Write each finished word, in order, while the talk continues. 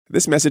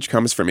This message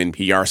comes from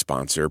NPR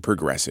sponsor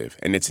Progressive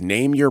and its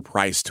Name Your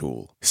Price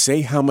tool.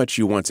 Say how much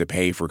you want to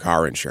pay for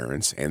car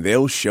insurance, and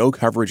they'll show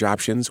coverage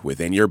options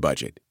within your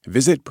budget.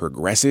 Visit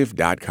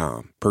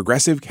Progressive.com.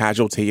 Progressive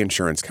Casualty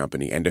Insurance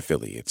Company and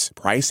Affiliates.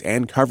 Price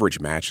and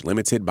coverage match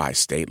limited by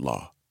state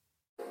law.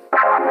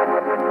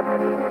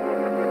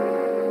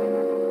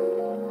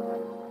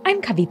 I'm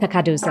Kavitha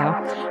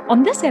Cardoza.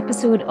 On this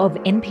episode of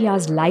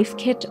NPR's Life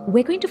Kit,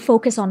 we're going to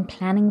focus on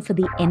planning for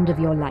the end of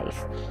your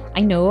life.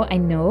 I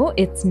know,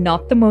 it's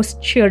not the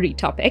most cheery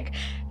topic,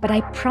 but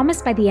I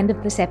promise by the end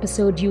of this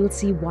episode, you'll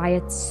see why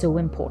it's so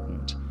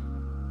important.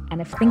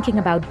 And if thinking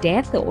about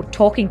death or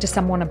talking to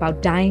someone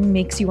about dying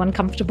makes you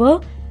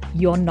uncomfortable,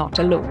 you're not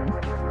alone.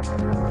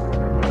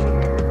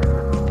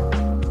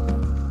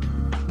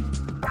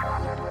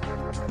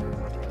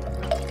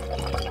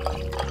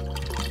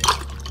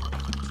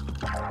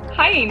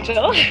 Hi,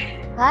 Angel.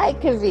 Hi,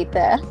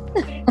 Kavitha.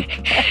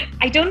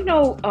 I don't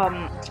know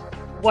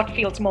what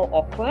feels more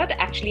awkward,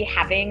 actually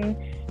having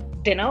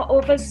dinner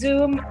over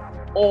Zoom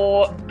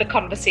or the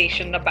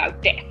conversation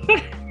about death.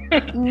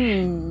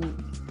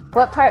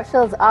 What part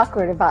feels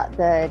awkward about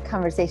the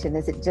conversation?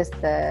 Is it just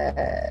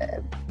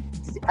the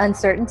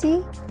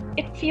uncertainty?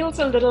 It feels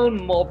a little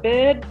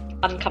morbid,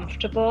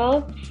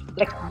 uncomfortable,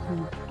 like,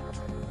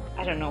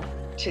 I don't know.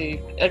 To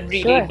a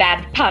really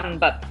bad pun,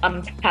 but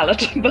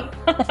unpalatable.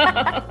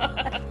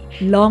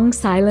 Long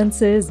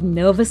silences,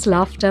 nervous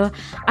laughter.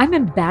 I'm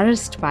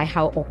embarrassed by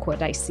how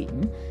awkward I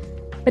seem.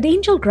 But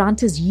Angel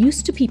Grant is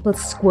used to people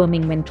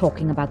squirming when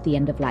talking about the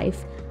end of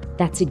life.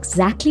 That's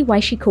exactly why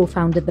she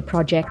co-founded the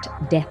project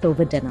Death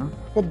Over Dinner.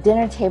 The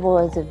dinner table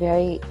is a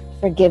very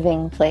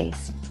forgiving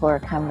place for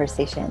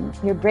conversation.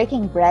 You're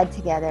breaking bread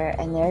together,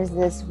 and there's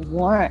this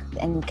warmth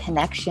and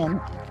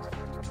connection.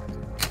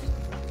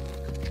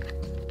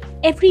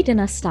 Every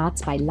dinner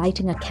starts by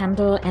lighting a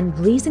candle and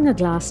raising a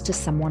glass to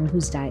someone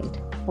who's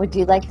died. Would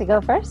you like to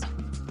go first?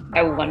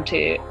 I want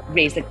to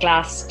raise a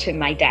glass to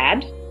my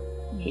dad.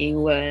 He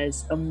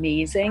was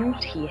amazing.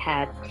 He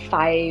had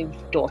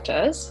 5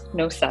 daughters,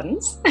 no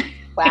sons.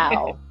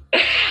 Wow.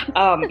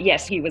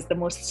 Yes, he was the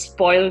most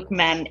spoiled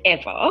man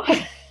ever.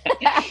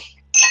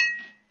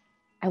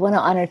 I want to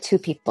honor 2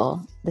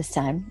 people this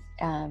time.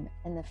 And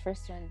the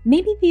first one...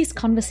 Maybe these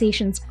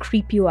conversations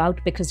creep you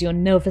out because you're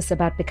nervous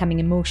about becoming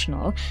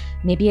emotional.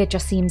 Maybe it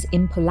just seems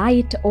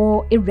impolite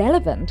or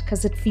irrelevant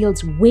because it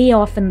feels way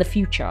off in the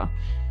future.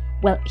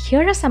 Well,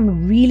 here are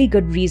some really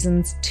good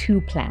reasons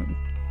to plan.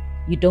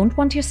 You don't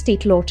want your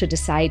state law to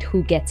decide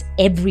who gets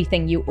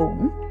everything you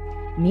own.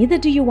 Neither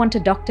do you want a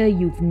doctor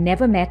you've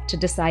never met to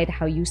decide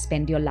how you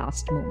spend your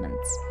last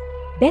moments.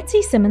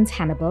 Betsy Simmons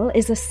Hannibal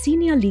is a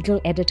senior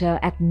legal editor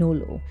at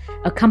Nolo,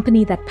 a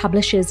company that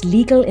publishes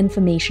legal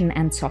information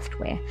and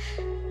software.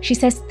 She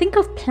says, think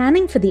of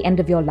planning for the end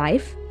of your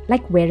life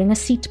like wearing a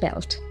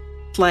seatbelt.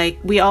 Like,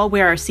 we all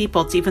wear our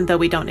seatbelts even though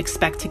we don't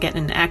expect to get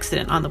in an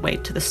accident on the way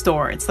to the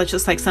store. It's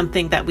just like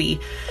something that we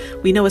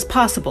know is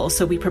possible,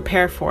 so we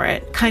prepare for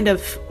it kind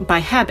of by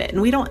habit.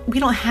 And we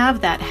don't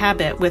have that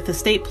habit with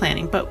estate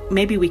planning, but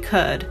maybe we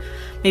could,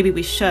 maybe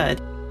we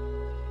should.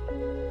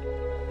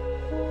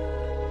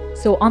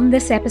 So on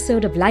this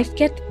episode of Life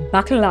Kit,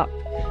 buckle up.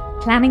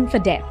 Planning for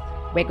death.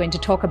 We're going to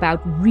talk about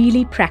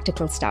really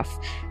practical stuff,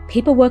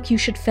 paperwork you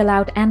should fill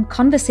out, and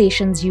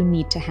conversations you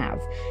need to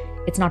have.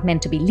 It's not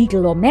meant to be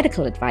legal or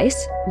medical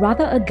advice,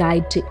 rather a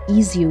guide to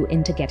ease you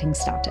into getting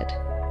started.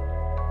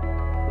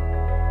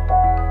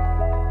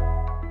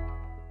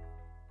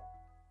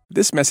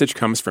 This message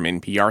comes from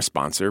NPR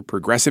sponsor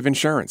Progressive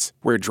Insurance,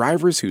 where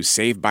drivers who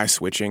save by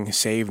switching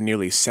save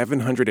nearly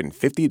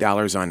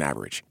 $750 on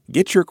average.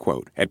 Get your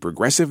quote at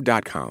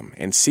Progressive.com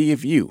and see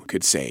if you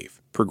could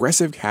save.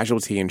 Progressive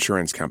Casualty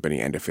Insurance Company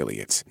and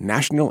Affiliates.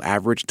 National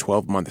average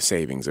 12-month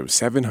savings of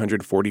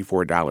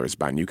 $744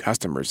 by new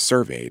customers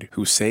surveyed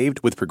who saved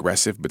with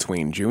Progressive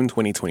between June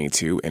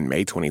 2022 and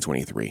May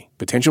 2023.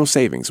 Potential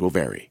savings will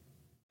vary.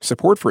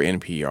 Support for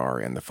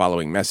NPR and the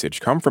following message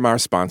come from our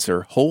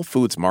sponsor, Whole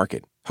Foods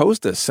Market.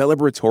 Host a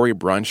celebratory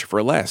brunch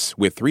for less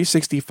with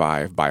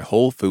 365 by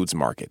Whole Foods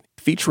Market,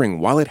 featuring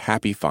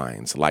wallet-happy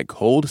finds like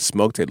cold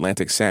smoked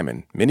Atlantic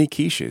salmon, mini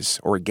quiches,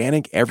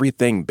 organic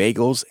everything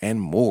bagels, and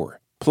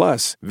more.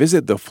 Plus,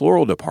 visit the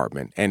floral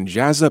department and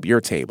jazz up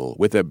your table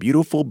with a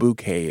beautiful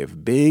bouquet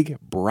of big,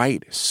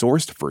 bright,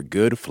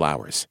 sourced-for-good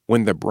flowers.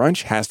 When the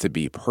brunch has to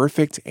be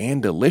perfect and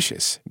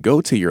delicious,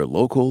 go to your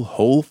local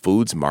Whole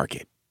Foods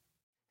Market.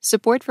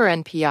 Support for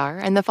NPR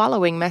and the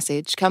following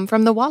message come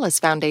from the Wallace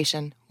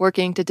Foundation,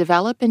 working to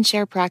develop and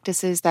share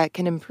practices that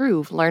can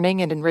improve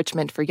learning and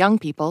enrichment for young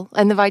people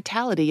and the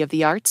vitality of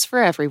the arts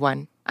for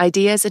everyone.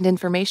 Ideas and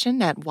information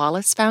at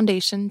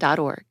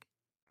wallacefoundation.org.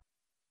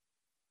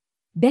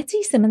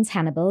 Betsy Simmons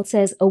Hannibal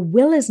says a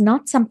will is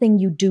not something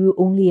you do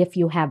only if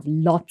you have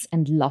lots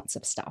and lots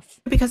of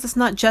stuff. Because it's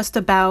not just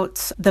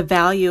about the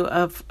value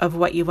of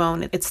what you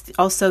own. It's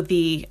also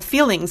the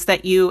feelings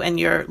that you and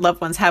your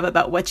loved ones have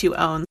about what you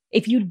own.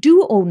 If you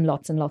do own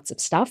lots and lots of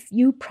stuff,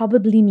 you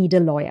probably need a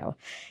lawyer.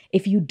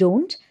 If you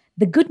don't,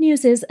 the good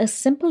news is a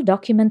simple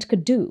document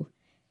could do.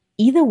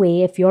 Either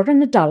way, if you're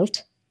an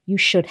adult, you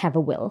should have a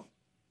will.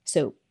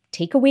 So,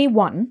 takeaway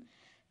 1,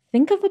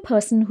 think of a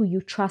person who you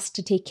trust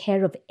to take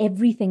care of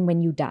everything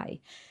when you die.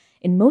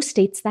 In most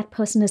states, that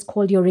person is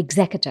called your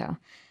executor.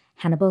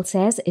 Hannibal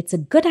says it's a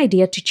good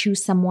idea to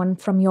choose someone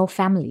from your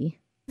family.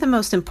 The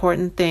most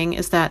important thing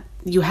is that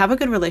you have a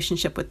good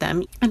relationship with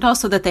them and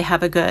also that they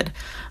have a good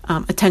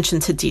attention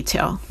to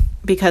detail,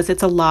 because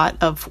it's a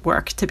lot of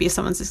work to be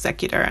someone's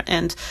executor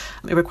and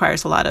it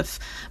requires a lot of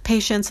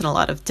patience and a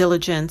lot of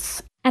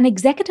diligence. An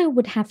executor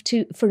would have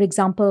to, for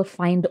example,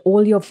 find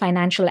all your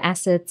financial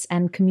assets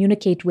and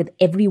communicate with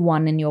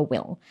everyone in your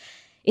will.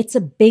 It's a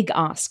big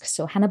ask,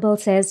 so Hannibal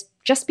says,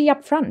 just be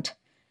upfront.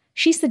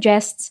 She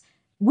suggests,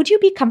 would you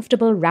be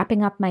comfortable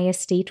wrapping up my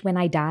estate when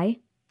I die?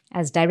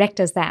 As direct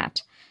as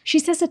that. She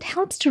says it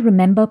helps to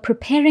remember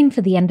preparing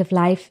for the end of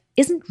life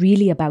isn't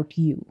really about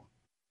you.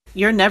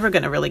 You're never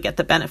going to really get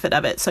the benefit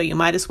of it, so you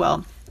might as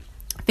well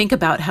think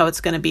about how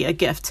it's going to be a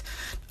gift,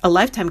 a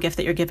lifetime gift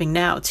that you're giving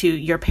now to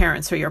your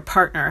parents or your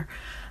partner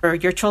or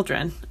your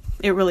children.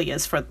 It really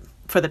is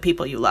for the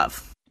people you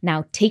love.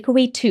 Now,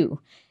 takeaway 2.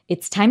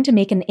 It's time to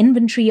make an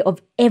inventory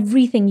of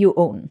everything you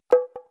own.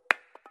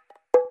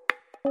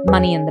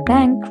 Money in the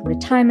bank,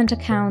 retirement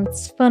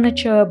accounts,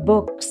 furniture,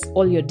 books,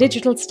 all your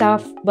digital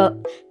stuff.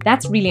 Well,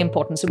 that's really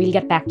important, so we'll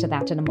get back to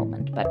that in a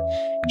moment. But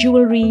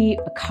jewelry,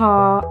 a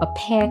car, a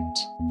pet.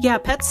 Yeah,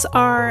 pets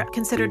are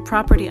considered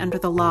property under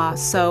the law.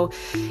 So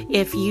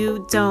if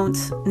you don't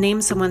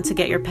name someone to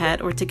get your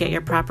pet or to get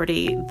your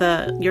property,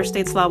 your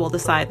state's law will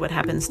decide what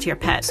happens to your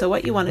pet. So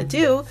what you want to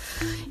do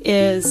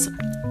is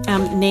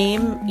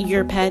name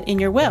your pet in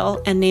your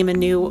will and name a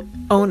new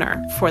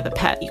owner for the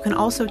pet. You can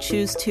also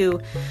choose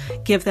to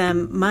give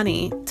them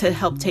money to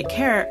help take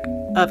care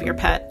of your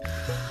pet.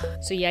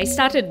 So yeah, I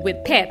started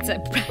with pets. I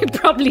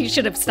probably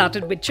should have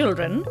started with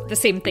children. The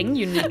same thing,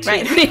 you need to.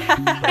 Right.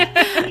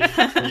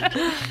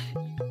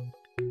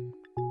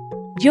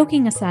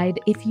 Joking aside,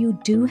 if you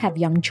do have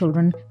young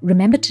children,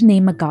 remember to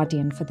name a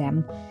guardian for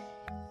them.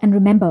 And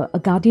remember, a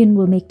guardian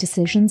will make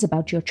decisions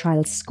about your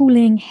child's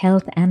schooling,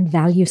 health, and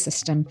value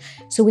system.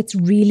 So it's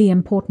really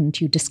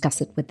important you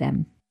discuss it with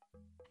them.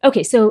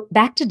 Okay, so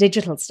back to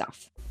digital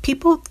stuff.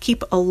 People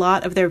keep a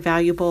lot of their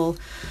valuable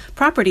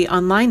property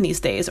online these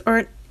days,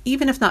 or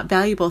even if not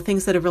valuable,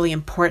 things that are really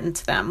important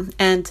to them.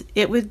 And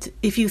it would,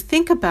 if you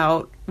think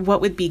about what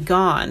would be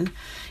gone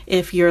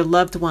if your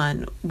loved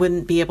one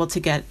wouldn't be able to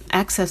get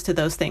access to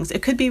those things,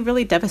 it could be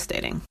really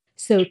devastating.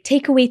 So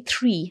takeaway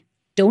 3,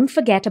 don't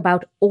forget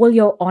about all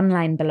your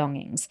online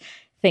belongings.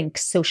 Think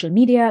social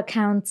media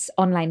accounts,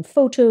 online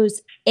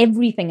photos,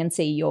 everything in,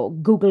 say, your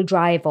Google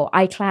Drive or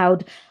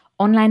iCloud,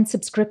 online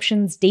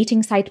subscriptions,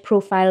 dating site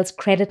profiles,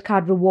 credit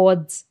card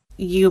rewards.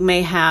 You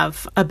may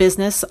have a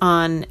business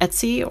on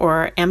Etsy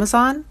or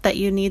Amazon that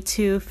you need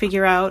to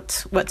figure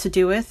out what to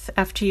do with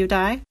after you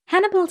die.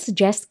 Hannibal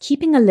suggests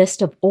keeping a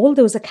list of all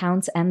those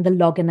accounts and the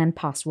login and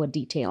password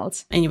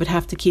details. And you would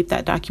have to keep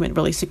that document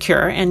really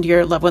secure, and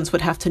your loved ones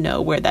would have to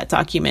know where that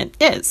document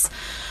is.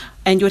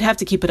 And you would have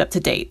to keep it up to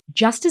date.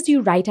 Just as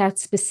you write out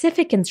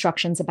specific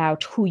instructions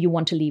about who you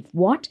want to leave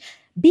what,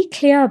 be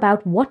clear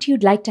about what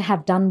you'd like to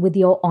have done with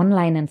your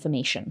online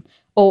information,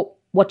 or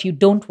what you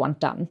don't want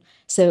done.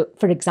 So,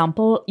 for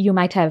example, you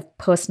might have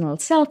personal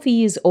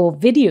selfies or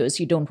videos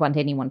you don't want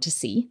anyone to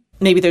see.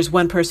 Maybe there's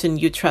one person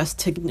you trust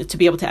to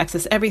be able to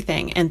access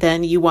everything, and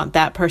then you want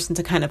that person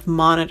to kind of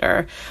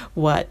monitor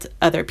what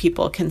other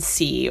people can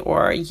see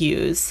or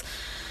use.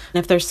 And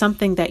if there's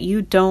something that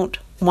you don't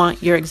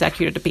want your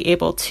executor to be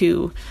able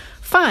to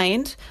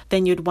find,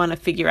 then you'd want to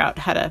figure out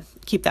how to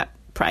keep that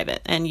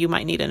private, and you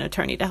might need an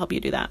attorney to help you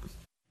do that.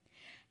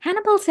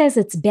 Hannibal says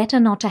it's better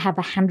not to have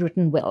a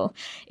handwritten will.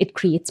 It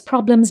creates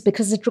problems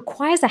because it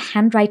requires a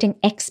handwriting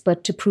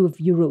expert to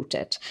prove you wrote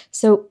it.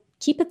 So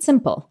keep it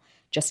simple.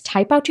 Just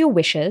type out your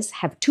wishes,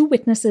 have 2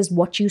 witnesses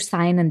watch you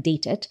sign and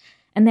date it,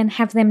 and then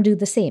have them do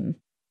the same.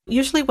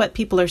 Usually what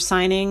people are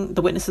signing,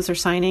 the witnesses are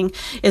signing,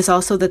 is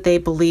also that they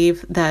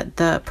believe that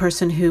the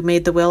person who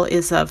made the will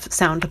is of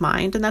sound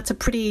mind, and that's a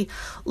pretty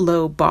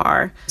low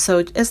bar.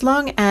 So as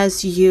long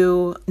as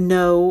you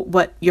know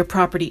what your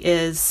property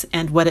is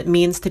and what it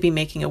means to be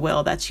making a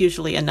will, that's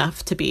usually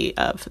enough to be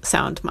of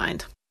sound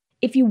mind.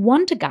 If you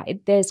want a guide,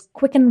 there's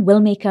Quicken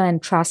Willmaker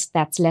and Trust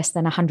that's less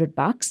than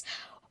 $100,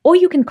 or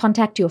you can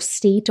contact your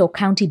state or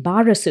county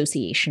bar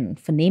association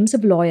for names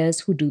of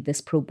lawyers who do this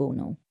pro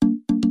bono.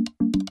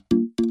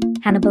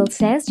 Hannibal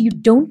says you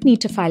don't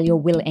need to file your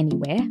will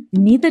anywhere,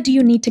 neither do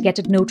you need to get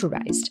it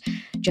notarized.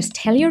 Just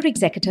tell your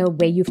executor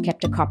where you've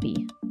kept a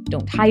copy.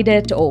 Don't hide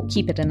it or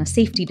keep it in a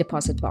safety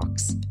deposit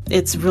box.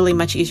 It's really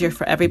much easier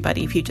for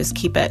everybody if you just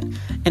keep it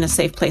in a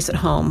safe place at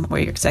home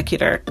where your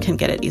executor can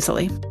get it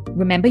easily.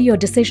 Remember, your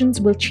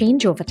decisions will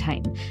change over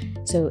time.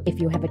 So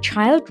if you have a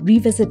child,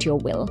 revisit your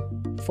will.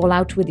 Fall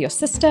out with your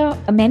sister,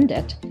 amend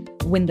it.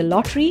 Win the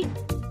lottery?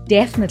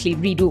 Definitely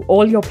redo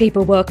all your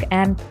paperwork,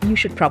 and you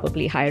should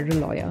probably hire a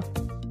lawyer.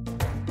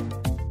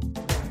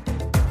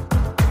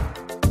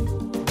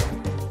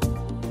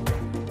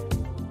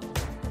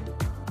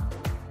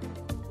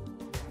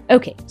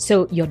 Okay,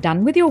 so you're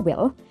done with your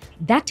will.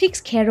 That takes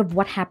care of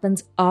what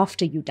happens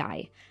after you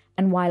die.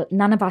 And while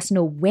none of us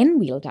know when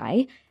we'll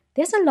die,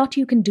 there's a lot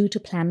you can do to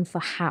plan for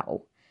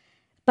how.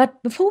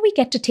 But before we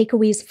get to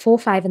takeaways 4,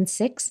 5, and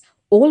 6,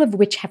 all of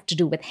which have to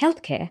do with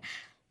healthcare,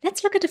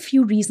 let's look at a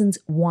few reasons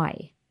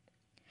why.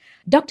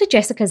 Dr.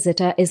 Jessica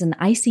Zitter is an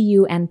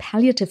ICU and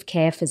palliative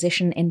care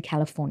physician in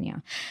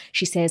California.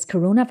 She says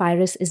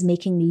coronavirus is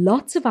making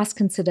lots of us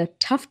consider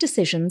tough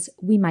decisions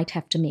we might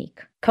have to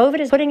make. COVID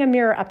is putting a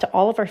mirror up to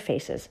all of our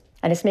faces,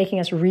 and it's making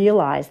us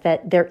realize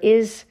that there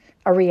is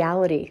a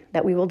reality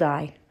that we will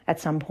die at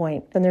some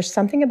point. And there's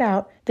something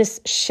about this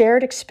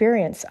shared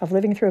experience of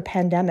living through a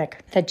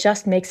pandemic that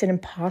just makes it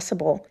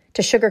impossible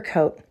to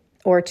sugarcoat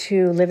or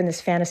to live in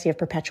this fantasy of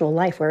perpetual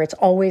life where it's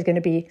always going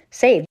to be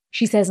saved.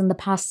 She says in the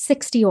past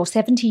 60 or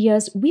 70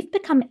 years, we've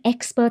become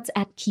experts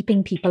at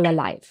keeping people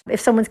alive.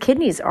 If someone's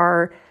kidneys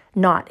are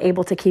not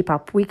able to keep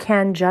up, we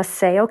can just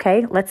say,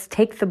 okay, let's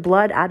take the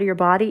blood out of your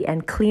body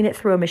and clean it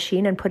through a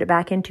machine and put it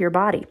back into your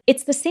body.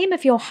 It's the same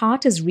if your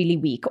heart is really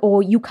weak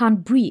or you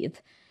can't breathe.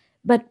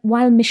 But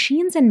while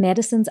machines and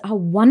medicines are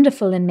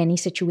wonderful in many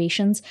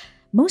situations,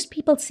 most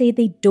people say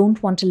they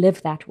don't want to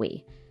live that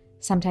way.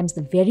 Sometimes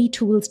the very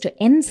tools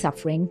to end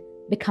suffering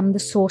become the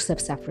source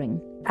of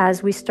suffering.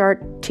 As we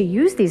start to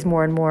use these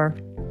more and more,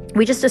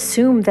 we just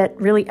assume that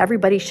really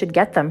everybody should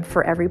get them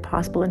for every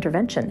possible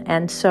intervention.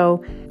 And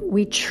so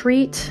we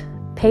treat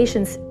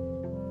patients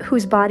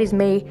whose bodies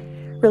may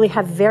really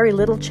have very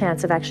little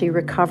chance of actually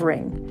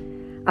recovering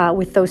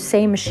with those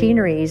same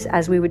machineries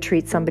as we would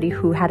treat somebody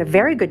who had a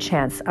very good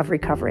chance of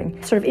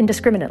recovering, sort of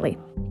indiscriminately.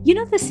 You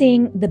know the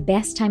saying, the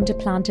best time to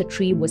plant a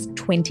tree was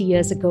 20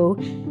 years ago,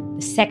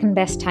 the second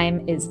best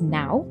time is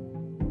now?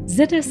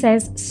 Zitter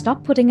says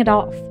stop putting it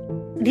off.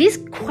 These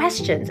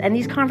questions and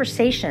these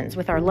conversations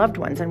with our loved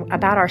ones and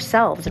about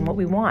ourselves and what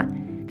we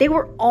want, they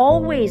were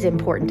always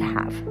important to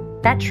have.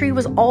 That tree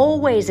was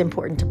always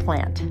important to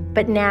plant.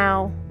 But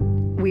now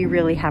we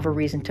really have a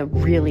reason to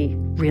really,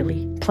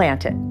 really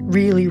plant it,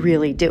 really,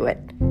 really do it.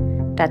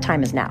 That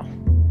time is now.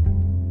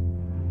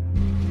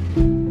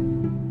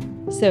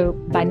 So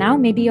by now,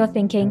 maybe you're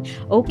thinking,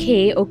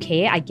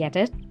 okay, I get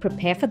it.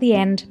 Prepare for the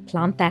end,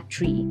 plant that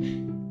tree.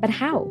 But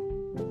how?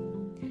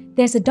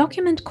 There's a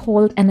document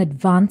called an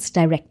Advance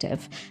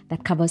Directive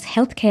that covers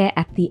healthcare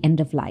at the end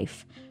of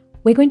life.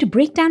 We're going to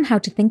break down how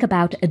to think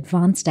about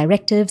advance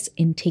directives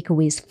in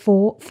takeaways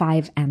 4,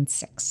 5, and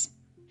 6.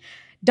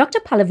 Dr.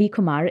 Pallavi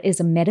Kumar is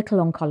a medical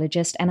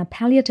oncologist and a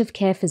palliative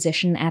care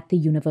physician at the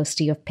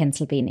University of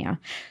Pennsylvania.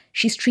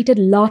 She's treated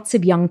lots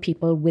of young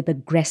people with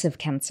aggressive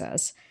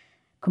cancers.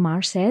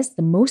 Kumar says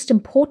the most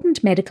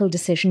important medical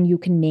decision you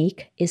can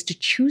make is to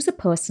choose a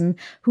person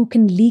who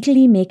can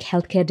legally make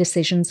healthcare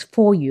decisions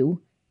for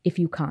you if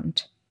you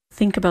can't.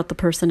 Think about the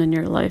person in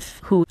your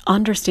life who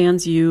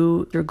understands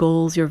you, your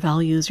goals, your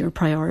values, your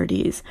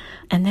priorities,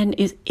 and then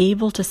is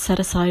able to set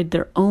aside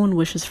their own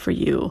wishes for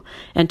you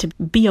and to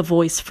be a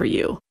voice for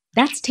you.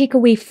 That's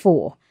takeaway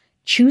 4.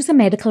 Choose a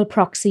medical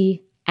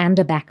proxy and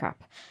a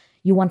backup.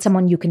 You want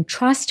someone you can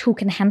trust who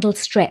can handle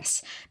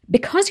stress.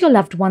 Because your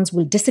loved ones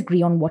will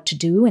disagree on what to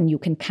do and you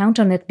can count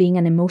on it being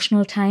an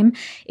emotional time,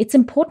 it's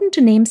important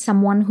to name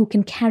someone who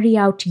can carry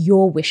out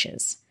your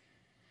wishes.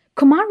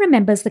 Kumar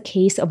remembers the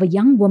case of a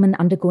young woman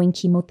undergoing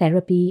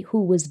chemotherapy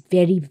who was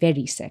very,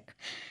 very sick.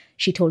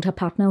 She told her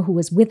partner who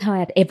was with her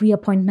at every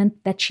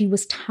appointment that she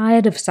was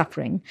tired of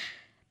suffering,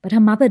 but her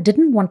mother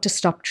didn't want to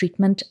stop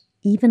treatment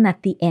even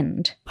at the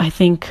end. I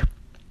think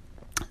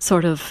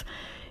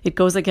it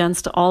goes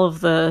against all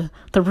of the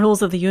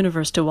rules of the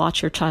universe to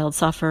watch your child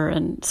suffer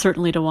and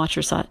certainly to watch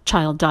your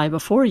child die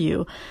before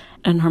you.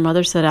 And her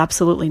mother said,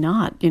 absolutely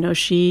not. You know,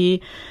 she's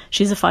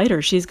a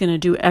fighter. She's going to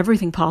do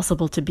everything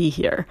possible to be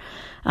here.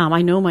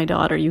 I know my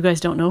daughter. You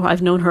guys don't know her.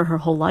 I've known her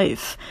whole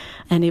life.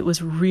 And it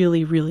was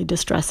really, really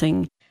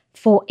distressing.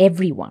 For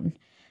everyone.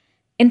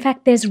 In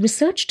fact, there's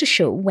research to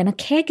show when a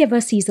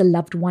caregiver sees a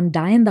loved one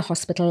die in the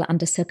hospital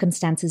under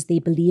circumstances they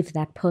believe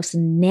that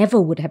person never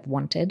would have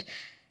wanted,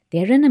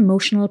 they're in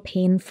emotional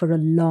pain for a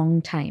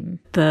long time.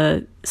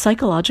 The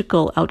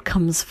psychological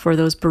outcomes for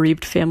those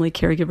bereaved family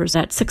caregivers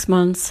at 6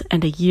 months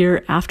and a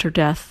year after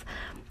death,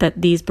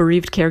 that these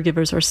bereaved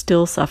caregivers are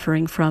still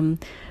suffering from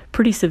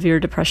pretty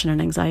severe depression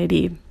and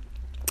anxiety.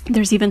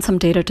 There's even some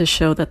data to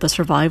show that the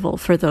survival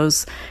for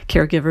those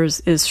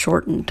caregivers is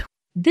shortened.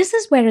 This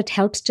is where it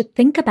helps to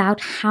think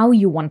about how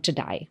you want to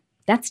die.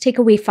 That's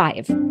takeaway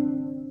 5.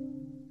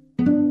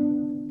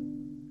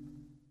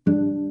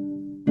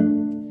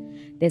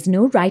 There's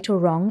no right or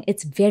wrong,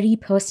 it's very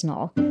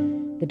personal.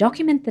 The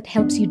document that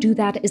helps you do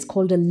that is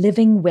called a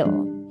living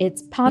will.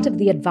 It's part of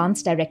the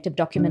Advance Directive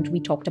document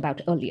we talked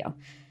about earlier.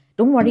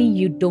 Don't worry,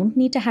 you don't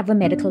need to have a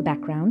medical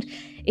background.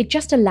 It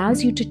just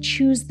allows you to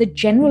choose the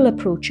general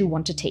approach you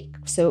want to take.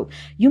 So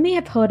you may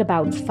have heard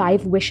about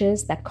 5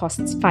 wishes that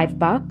costs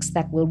 $5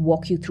 that will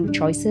walk you through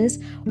choices,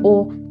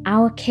 or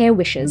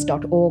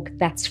ourcarewishes.org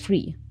that's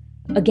free.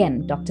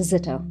 Again, Dr.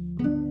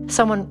 Zitter.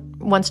 Someone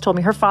once told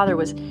me her father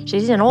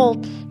she's an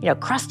old,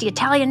 crusty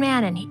Italian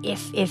man. And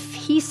if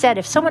he said,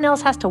 if someone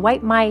else has to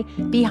wipe my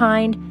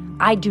behind,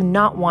 I do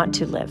not want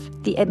to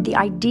live. The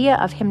idea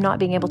of him not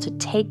being able to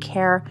take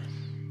care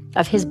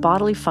of his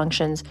bodily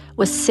functions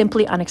was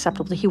simply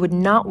unacceptable. He would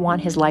not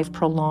want his life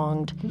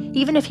prolonged,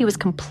 even if he was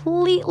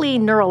completely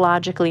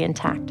neurologically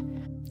intact.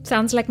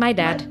 Sounds like my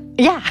dad.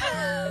 Yeah.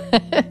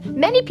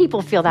 Many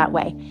people feel that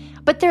way.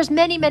 But there's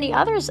many, many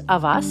others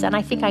of us, and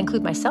I think I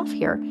include myself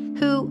here,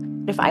 who,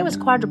 if I was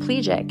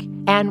quadriplegic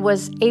and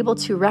was able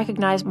to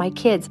recognize my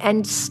kids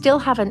and still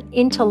have an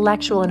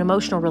intellectual and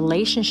emotional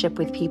relationship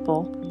with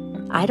people,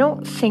 I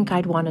don't think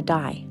I'd want to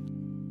die.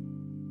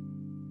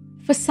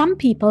 For some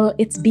people,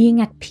 it's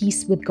being at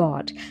peace with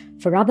God.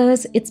 For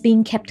others, it's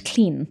being kept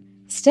clean.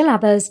 Still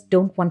others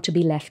don't want to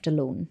be left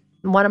alone.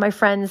 One of my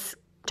friends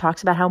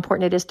talks about how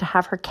important it is to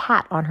have her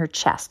cat on her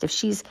chest if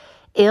she's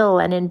ill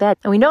and in bed.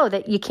 And we know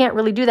that you can't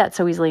really do that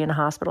so easily in a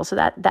hospital. So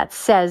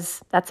that's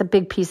a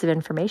big piece of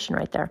information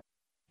right there.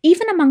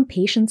 Even among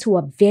patients who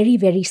are very,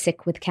 very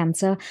sick with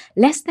cancer,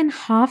 less than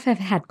half have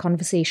had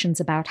conversations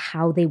about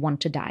how they want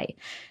to die.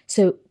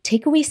 So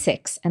takeaway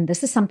 6, and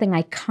this is something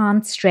I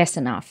can't stress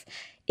enough,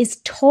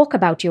 is talk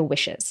about your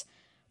wishes.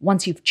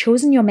 Once you've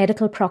chosen your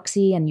medical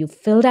proxy and you've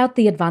filled out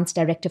the advance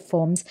directive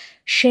forms,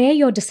 share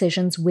your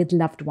decisions with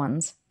loved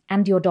ones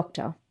and your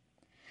doctor.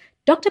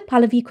 Dr.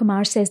 Pallavi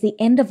Kumar says the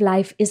end of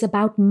life is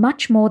about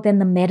much more than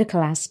the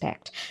medical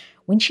aspect.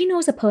 When she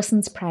knows a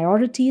person's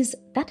priorities,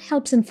 that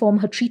helps inform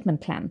her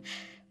treatment plan.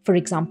 For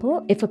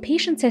example, if a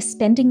patient says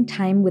spending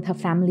time with her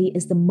family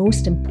is the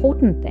most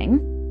important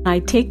thing, I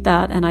take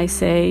that and I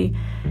say,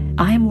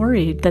 I am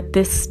worried that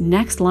this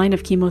next line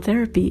of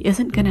chemotherapy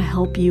isn't going to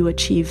help you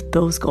achieve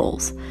those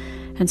goals.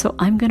 And so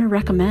I'm going to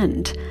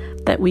recommend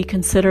that we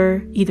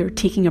consider either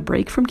taking a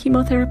break from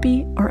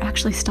chemotherapy or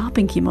actually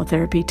stopping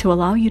chemotherapy to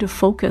allow you to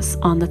focus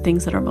on the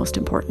things that are most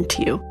important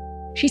to you.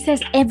 She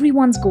says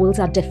everyone's goals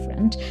are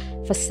different.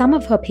 For some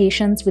of her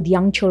patients with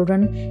young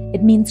children,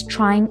 it means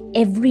trying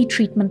every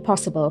treatment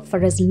possible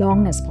for as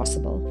long as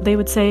possible. They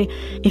would say,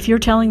 if you're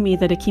telling me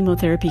that a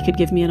chemotherapy could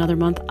give me another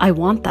month, I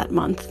want that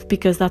month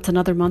because that's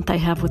another month I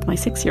have with my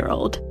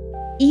 6-year-old.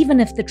 Even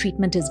if the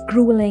treatment is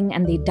grueling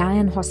and they die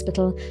in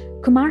hospital,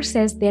 Kumar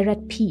says they're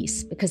at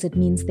peace because it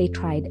means they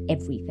tried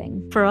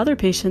everything. For other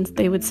patients,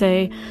 they would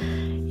say,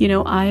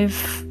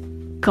 I've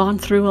gone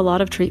through a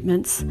lot of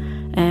treatments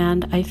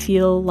and I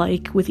feel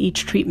like with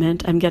each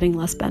treatment I'm getting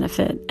less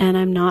benefit and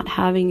I'm not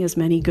having as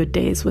many good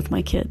days with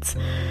my kids.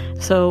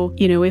 So,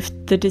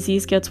 if the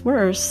disease gets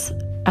worse,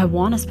 I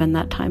want to spend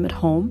that time at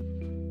home.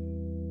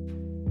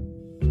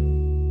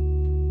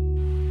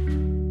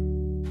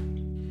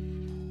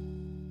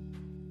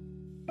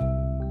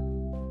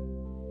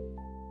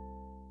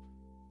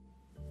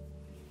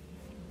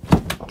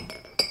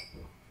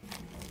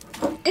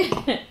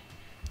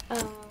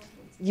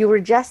 You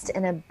were just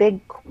in a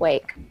big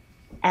quake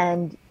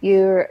and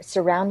you're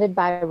surrounded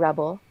by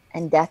rubble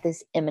and death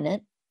is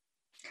imminent.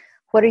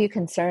 What are you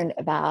concerned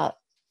about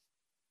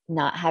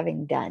not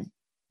having done?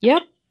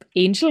 Yep.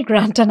 Angel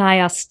Grant and I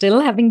are still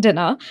having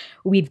dinner.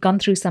 We've gone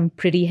through some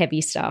pretty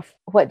heavy stuff.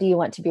 What do you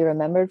want to be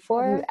remembered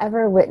for? Have you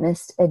ever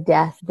witnessed a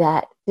death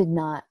that did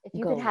not go? If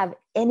you could have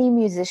any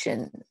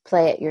musician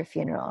play at your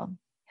funeral,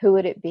 who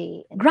would it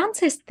be? Grant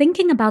says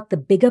thinking about the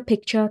bigger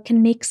picture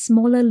can make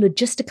smaller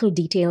logistical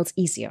details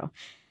easier.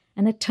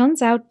 And it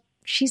turns out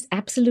she's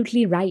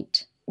absolutely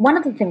right. One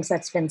of the things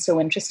that's been so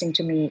interesting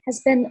to me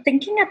has been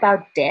thinking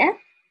about death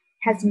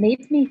has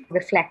made me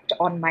reflect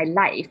on my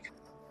life.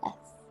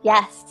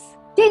 Yes.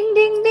 Ding,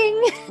 ding,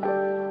 ding.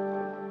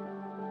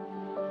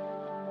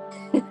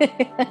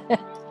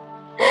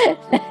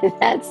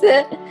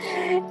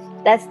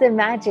 That's the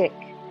magic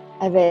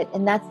of it.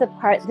 And that's the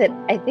part that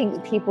I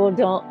think people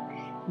don't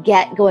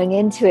get going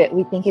into it.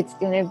 We think it's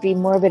going to be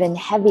morbid and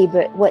heavy,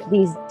 but what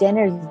these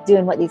dinners do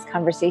and what these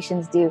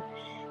conversations do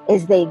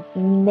is they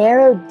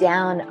narrow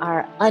down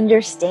our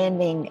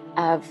understanding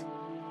of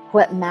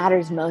what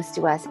matters most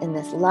to us in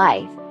this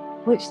life,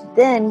 which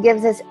then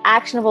gives us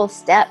actionable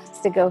steps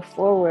to go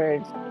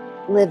forward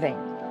living.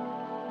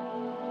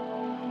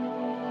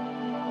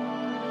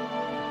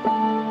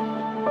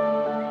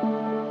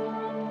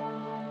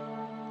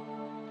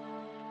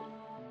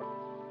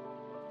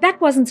 That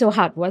wasn't so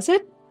hard, was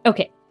it?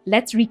 Okay,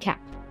 let's recap.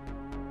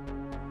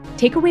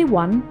 Takeaway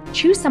 1,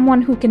 choose someone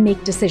who can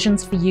make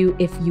decisions for you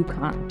if you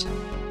can't.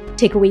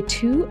 Takeaway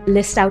 2,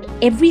 list out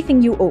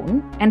everything you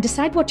own and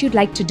decide what you'd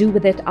like to do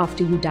with it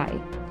after you die.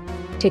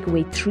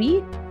 Takeaway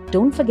 3,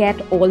 don't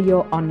forget all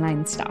your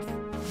online stuff.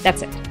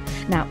 That's it.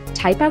 Now,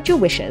 type out your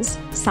wishes,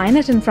 sign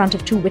it in front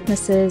of 2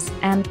 witnesses,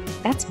 and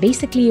that's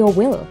basically your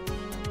will.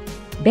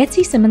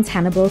 Betsy Simmons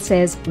Hannibal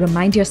says,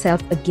 remind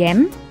yourself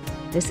again,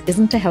 this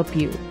isn't to help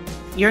you.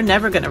 You're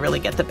never going to really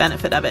get the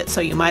benefit of it,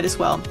 so you might as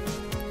well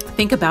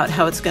think about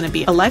how it's going to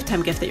be a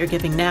lifetime gift that you're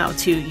giving now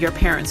to your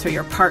parents or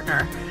your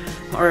partner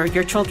or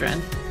your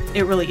children.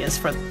 It really is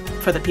for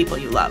the people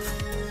you love.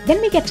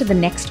 Then we get to the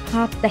next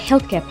part, the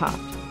healthcare part.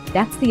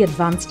 That's the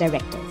advance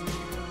directive.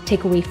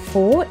 Takeaway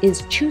 4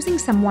 is choosing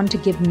someone to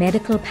give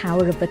medical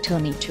power of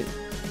attorney to.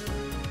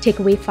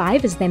 Takeaway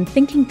 5 is then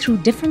thinking through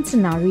different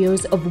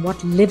scenarios of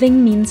what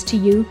living means to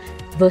you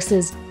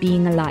versus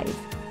being alive.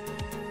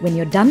 When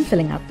you're done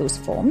filling out those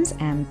forms,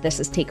 and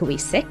this is takeaway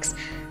 6,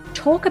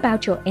 talk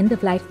about your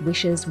end-of-life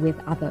wishes with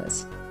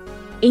others.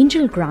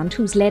 Angel Grant,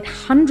 who's led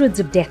hundreds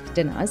of death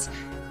dinners,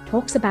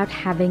 talks about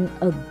having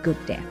a good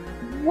death.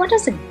 What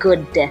does a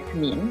good death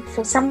mean?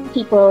 For some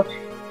people,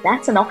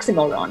 that's an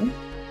oxymoron.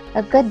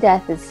 A good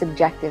death is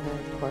subjective,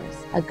 of course.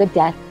 A good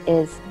death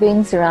is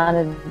being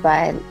surrounded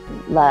by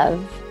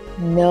love,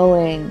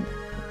 knowing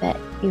that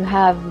you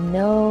have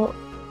no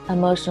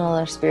emotional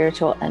or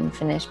spiritual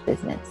unfinished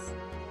business.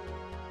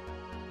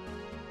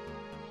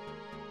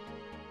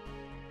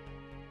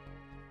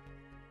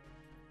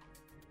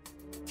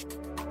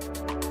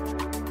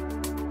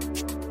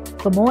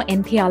 For more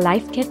NPR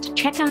Life Kit,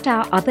 check out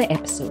our other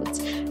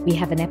episodes. We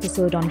have an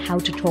episode on how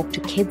to talk to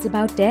kids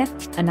about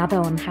death, another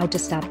on how to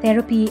start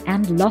therapy,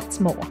 and lots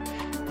more.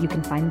 You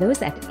can find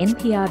those at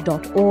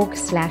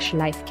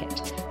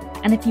npr.org/lifekit.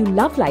 And if you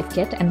love Life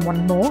Kit and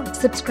want more,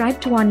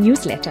 subscribe to our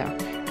newsletter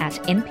at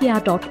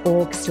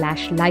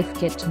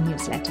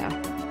npr.org/lifekit-newsletter.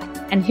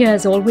 And here,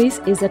 as always,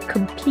 is a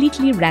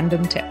completely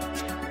random tip,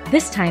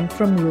 this time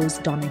from Rose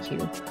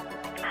Donahue.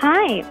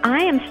 Hi,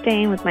 I am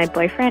staying with my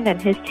boyfriend and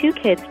his 2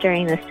 kids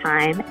during this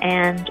time,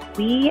 and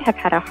we have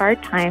had a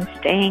hard time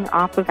staying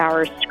off of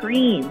our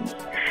screens.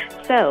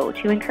 So,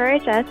 to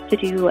encourage us to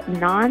do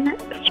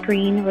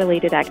non-screen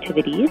related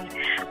activities,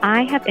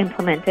 I have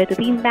implemented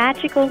the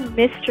magical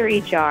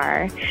mystery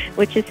jar,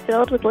 which is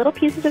filled with little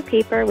pieces of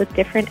paper with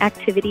different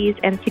activities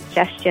and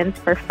suggestions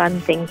for fun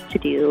things to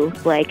do,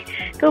 like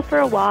go for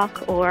a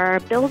walk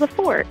or build a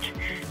fort.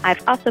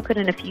 I've also put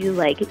in a few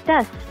like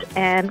dust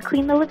and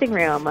clean the living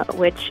room,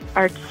 which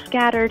are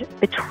scattered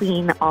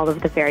between all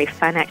of the very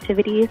fun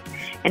activities,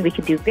 and we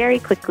can do very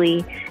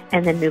quickly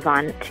and then move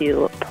on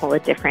to pull a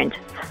different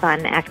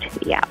fun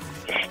activity out.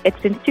 It's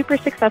been super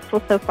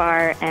successful so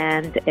far,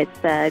 and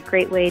it's a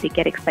great way to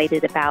get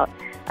excited about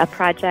a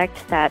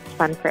project that's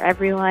fun for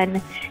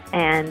everyone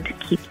and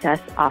keeps us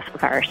off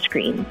of our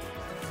screens.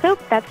 So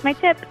that's my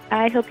tip.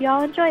 I hope you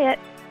all enjoy it.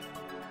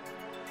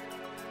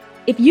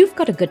 If you've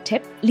got a good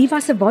tip, leave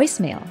us a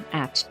voicemail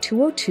at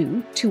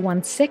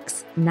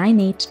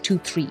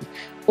 202-216-9823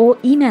 or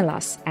email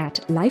us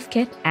at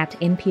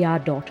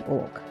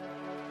lifekit@npr.org.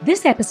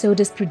 This episode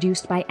is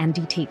produced by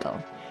Andy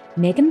Tagle.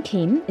 Megan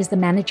Kane is the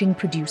managing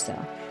producer.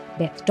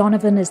 Beth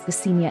Donovan is the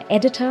senior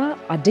editor.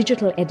 Our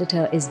digital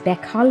editor is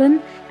Beck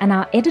Harlan, and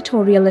our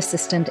editorial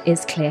assistant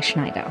is Claire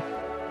Schneider.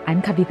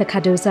 I'm Kavitha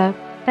Cardoza.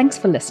 Thanks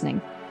for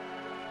listening.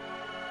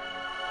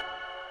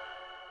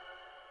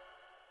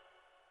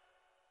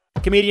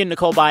 Comedian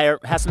Nicole Byer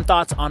has some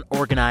thoughts on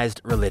organized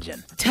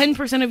religion.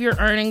 10% of your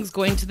earnings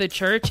going to the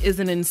church is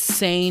an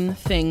insane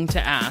thing to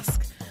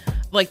ask.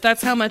 Like,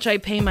 that's how much I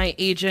pay my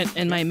agent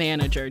and my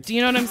manager. Do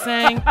you know what I'm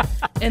saying?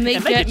 And they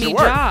get me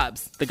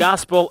jobs. The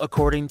gospel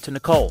according to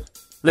Nicole.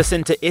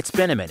 Listen to It's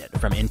Been a Minute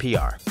from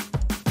NPR.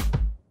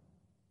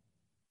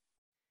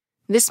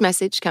 This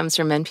message comes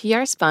from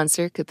NPR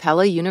sponsor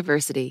Capella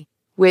University.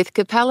 With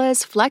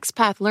Capella's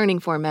FlexPath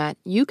learning format,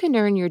 you can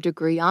earn your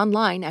degree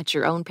online at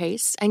your own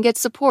pace and get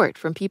support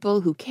from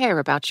people who care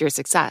about your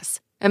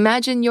success.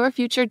 Imagine your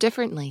future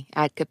differently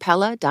at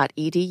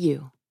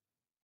capella.edu.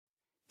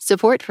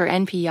 Support for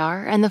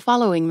NPR and the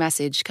following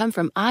message come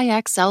from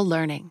IXL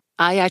Learning.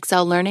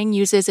 IXL Learning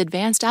uses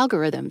advanced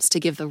algorithms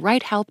to give the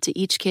right help to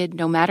each kid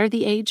no matter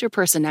the age or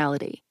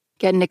personality.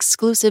 Get an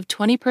exclusive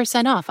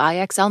 20% off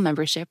IXL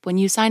membership when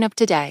you sign up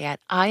today at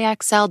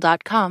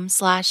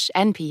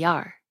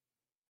IXL.com/NPR.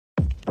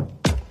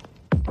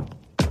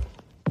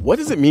 What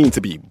does it mean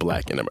to be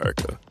Black in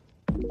America?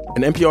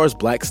 In NPR's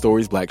Black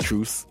Stories, Black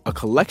Truths, a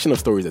collection of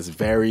stories as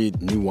varied,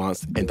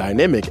 nuanced, and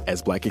dynamic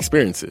as Black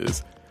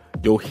experiences,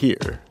 you'll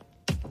hear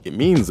it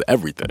means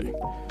everything.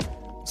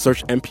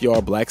 Search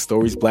NPR Black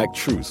Stories, Black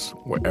Truths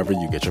wherever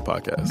you get your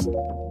podcasts.